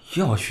是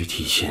要去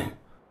提亲，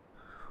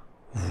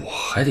我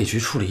还得去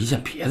处理一件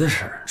别的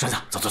事儿。栓子，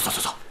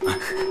走。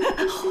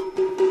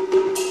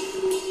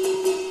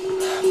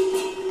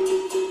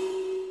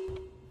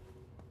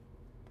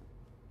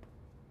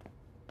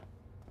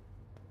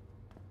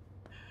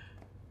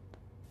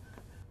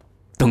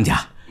东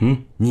家，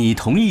你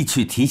同意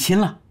去提亲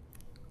了？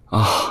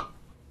啊，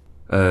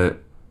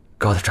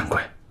高大掌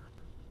柜，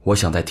我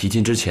想在提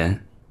亲之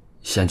前，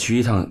想去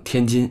一趟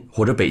天津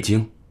或者北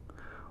京，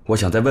我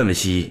想再问问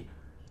西医，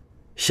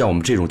像我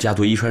们这种家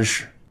族遗传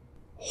史，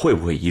会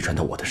不会遗传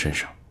到我的身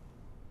上？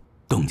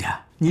东家，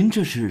您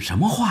这是什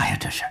么话呀？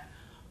这是？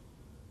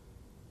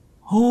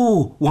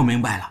哦，我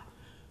明白了。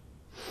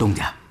东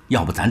家，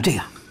要不咱这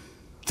样，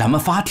咱们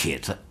发帖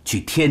子去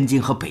天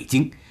津和北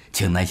京，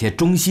请那些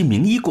中西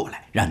名医过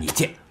来让你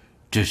见。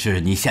只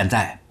是你现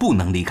在不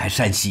能离开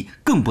山西，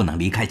更不能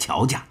离开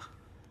乔家。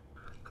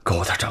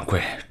高大掌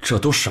柜，这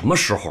都什么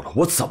时候了，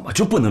我怎么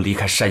就不能离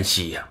开山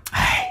西呀？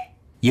哎，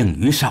映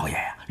霽少爷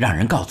呀，让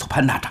人告诉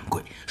潘大掌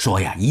柜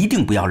说呀，一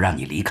定不要让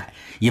你离开，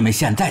因为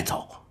现在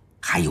走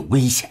还有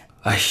危险。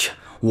哎呀，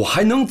我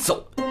还能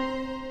走？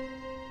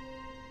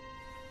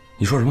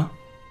你说什么？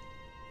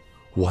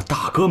我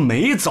大哥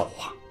没走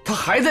啊，他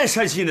还在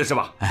山西呢，是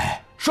吧？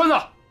哎，栓子，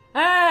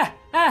哎，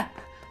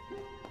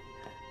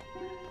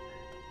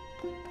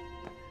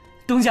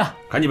东家，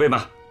赶紧备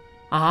马。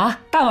啊，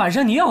大晚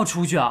上你要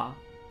出去啊？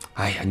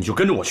哎呀，你就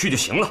跟着我去就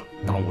行了，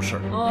耽误事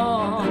儿。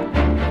哦。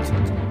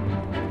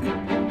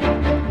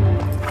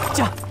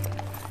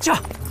下！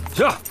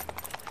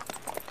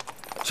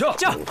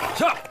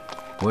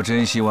我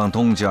真希望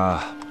东家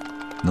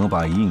能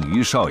把映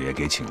霽少爷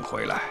给请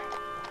回来，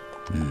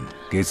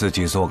给自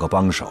己做个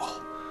帮手。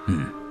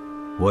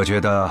我觉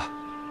得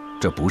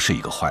这不是一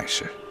个坏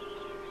事。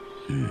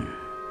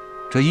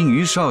这映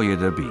霽少爷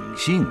的秉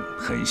性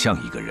很像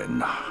一个人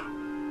呐，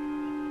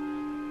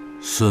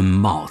孙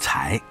茂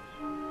才。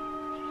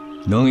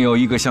能有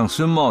一个像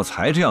孙茂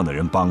才这样的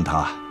人帮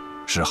他，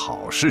是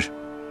好事。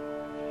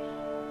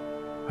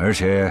而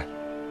且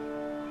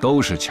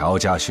都是乔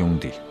家兄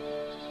弟，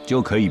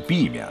就可以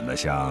避免了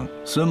像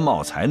孙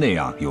茂才那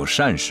样有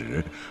善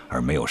始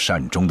而没有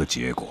善终的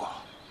结果。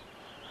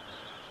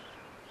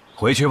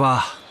回去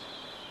吧。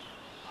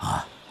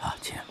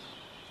请。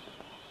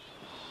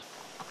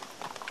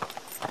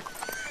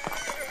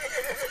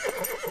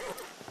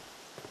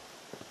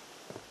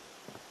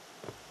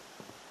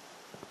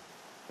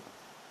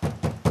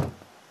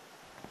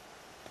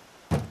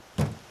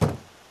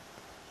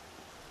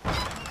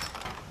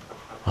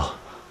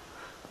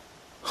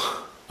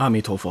阿弥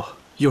陀佛，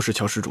又是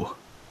乔施主。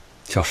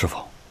乔师傅，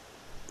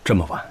这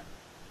么晚，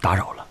打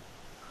扰了。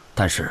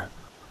但是，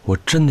我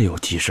真的有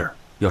急事儿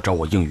要找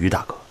我映霽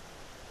大哥。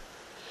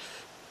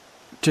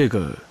这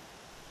个，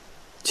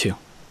请。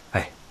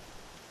哎。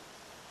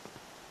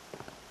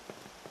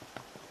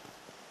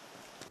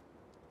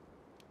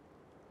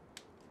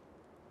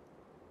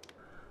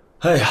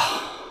哎呀，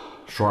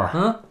叔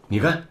儿，你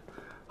看，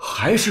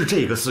还是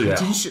这个寺院，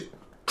真是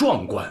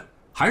壮观，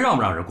还让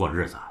不让人过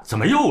日子？怎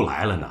么又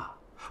来了呢？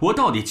我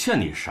到底欠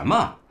你什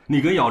么？你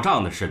跟要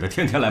账的似的，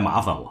天天来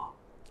麻烦我。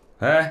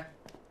哎，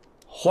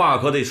话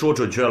可得说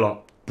准确了，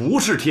不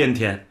是天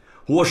天，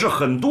我是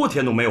很多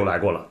天都没有来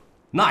过了。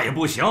那也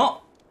不行，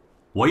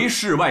我一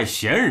世外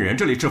闲人，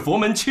这里是佛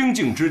门清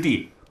净之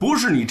地，不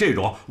是你这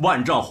种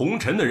万丈红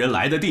尘的人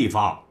来的地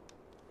方。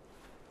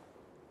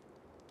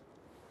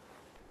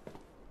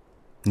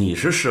你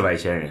是世外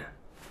闲人，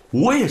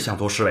我也想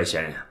做世外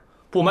闲人。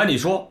不瞒你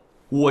说，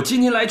我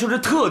今天来就是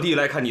特地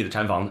来看你的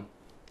禅房的。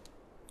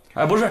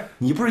哎，不是，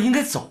你不是应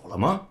该走了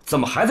吗？怎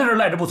么还在这儿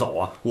赖着不走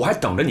啊？我还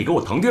等着你给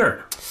我腾地儿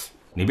呢。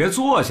你别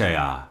坐下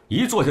呀，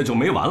一坐下就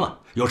没完了。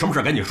有什么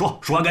事赶紧说，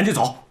说完赶紧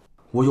走。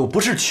我又不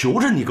是求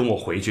着你跟我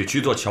回去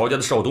做乔家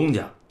的少东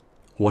家，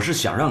我是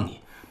想让你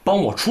帮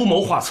我出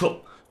谋划策。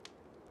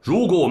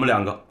如果我们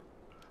两个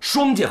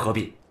双剑合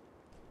璧，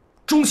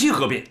中西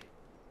合璧，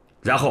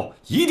然后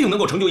一定能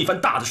够成就一番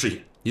大的事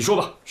业。你说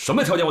吧，什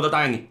么条件我都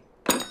答应你。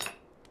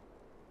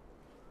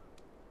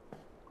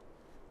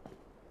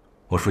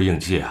我说映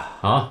霽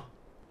啊，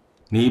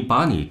你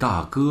把你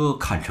大哥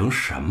看成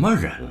什么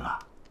人了？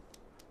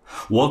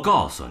我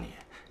告诉你，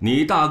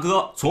你大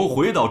哥从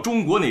回到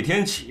中国那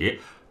天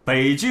起，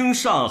北京、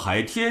上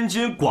海、天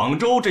津、广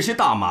州这些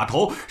大码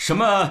头，什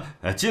么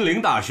金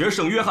陵大学、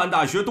圣约翰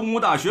大学、东吴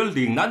大学、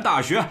岭南大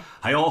学，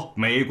还有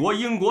美国、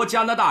英国、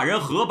加拿大人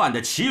合办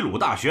的齐鲁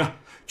大学，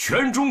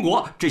全中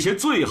国这些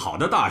最好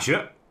的大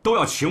学都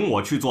要请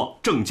我去做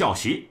正教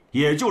习，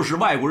也就是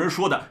外国人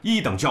说的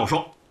1等教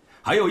授。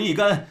还有一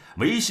干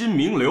维新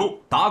名流、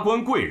达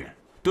官贵人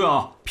都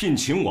要聘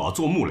请我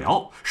做幕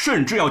僚，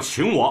甚至要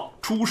请我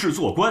出仕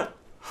做官，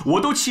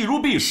我都弃如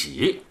敝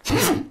屣。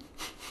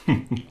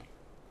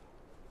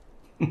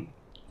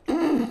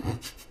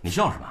你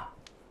笑什么？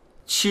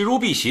弃如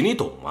敝屣，你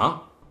懂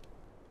吗？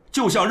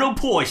就像扔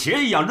破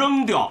鞋一样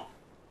扔掉，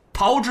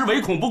逃之唯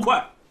恐不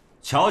快。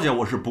乔家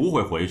我是不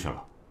会回去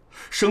了，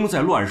生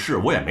在乱世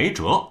我也没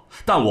辙，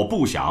但我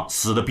不想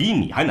死得比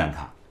你还难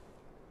看。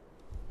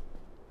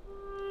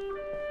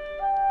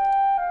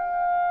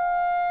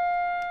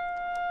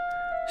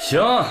行，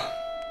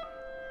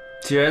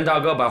既然大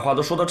哥把话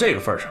都说到这个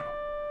份上了，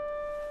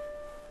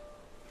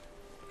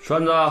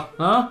栓子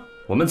啊，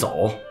我们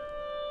走。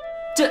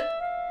这，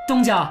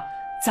东家，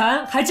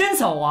咱还真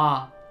走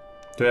啊？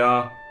对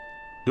啊，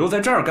留在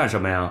这儿干什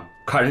么呀？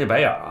看人家白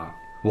眼啊？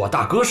我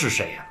大哥是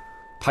谁呀？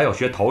他要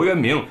学陶渊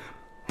明，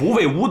不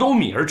为五斗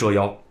米而折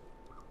腰。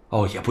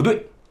哦，也不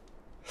对，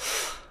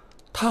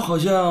他好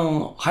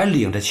像还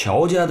领着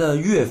乔家的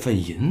月份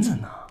银子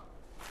呢。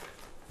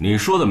你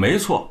说的没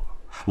错。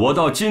我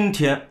到今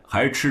天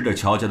还吃着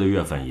乔家的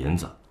月份银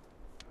子。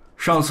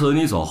上次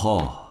你走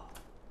后，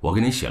我给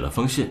你写了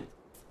封信，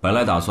本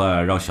来打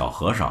算让小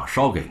和尚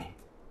捎给你，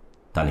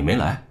但你没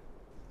来，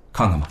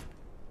看看吧。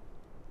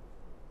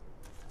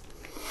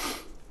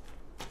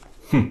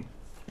哼。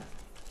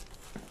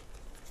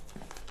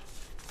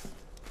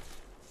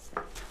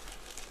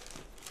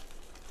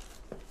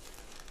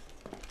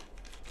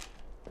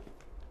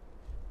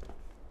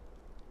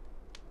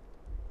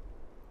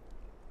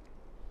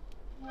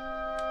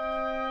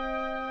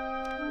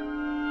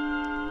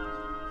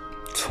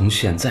从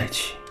现在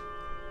起，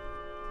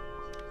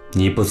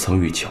你不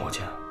曾与乔家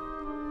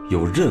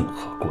有任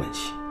何关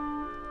系。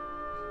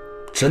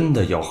真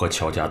的要和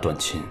乔家断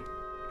亲，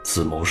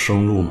自谋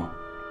生路吗？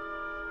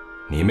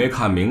你没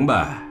看明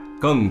白，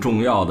更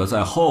重要的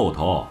在后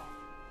头。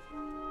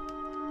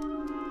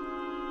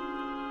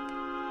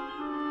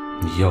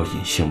你要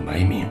隐姓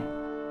埋名，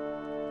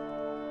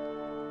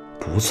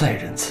不再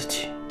认自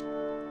己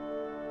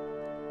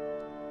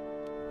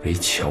为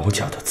乔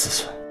家的子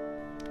孙。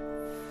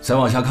再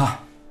往下看，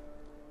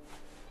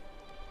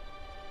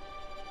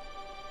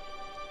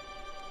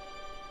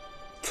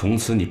从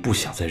此你不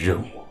想再认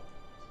我，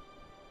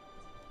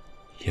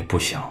也不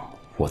想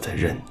我再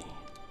认你。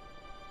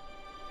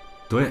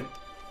对，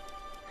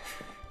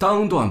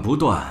当断不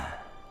断，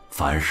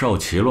反受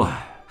其乱。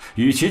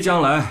与其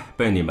将来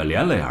被你们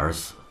连累而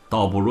死，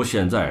倒不如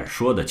现在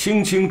说得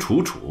清清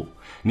楚楚，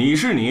你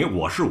是你，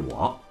我是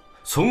我，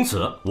从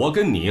此我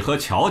跟你和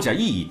乔家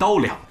一刀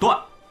两断，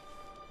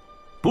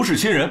不是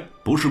亲人，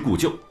不是故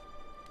旧，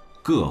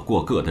各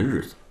过各的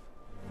日子。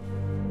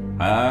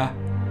哎，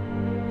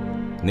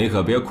你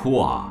可别哭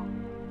啊，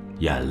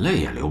眼泪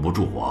也留不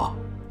住我，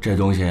这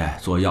东西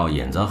做药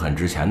引子很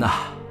值钱的。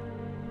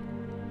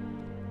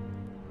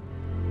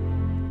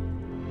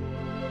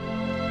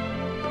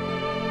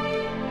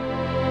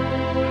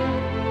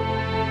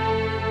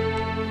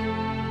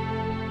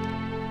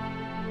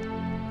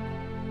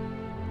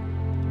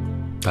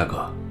大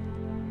哥，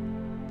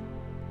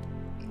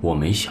我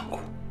没想哭，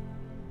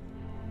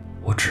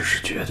我只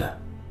是觉得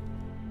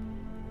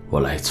我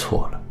来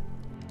错了。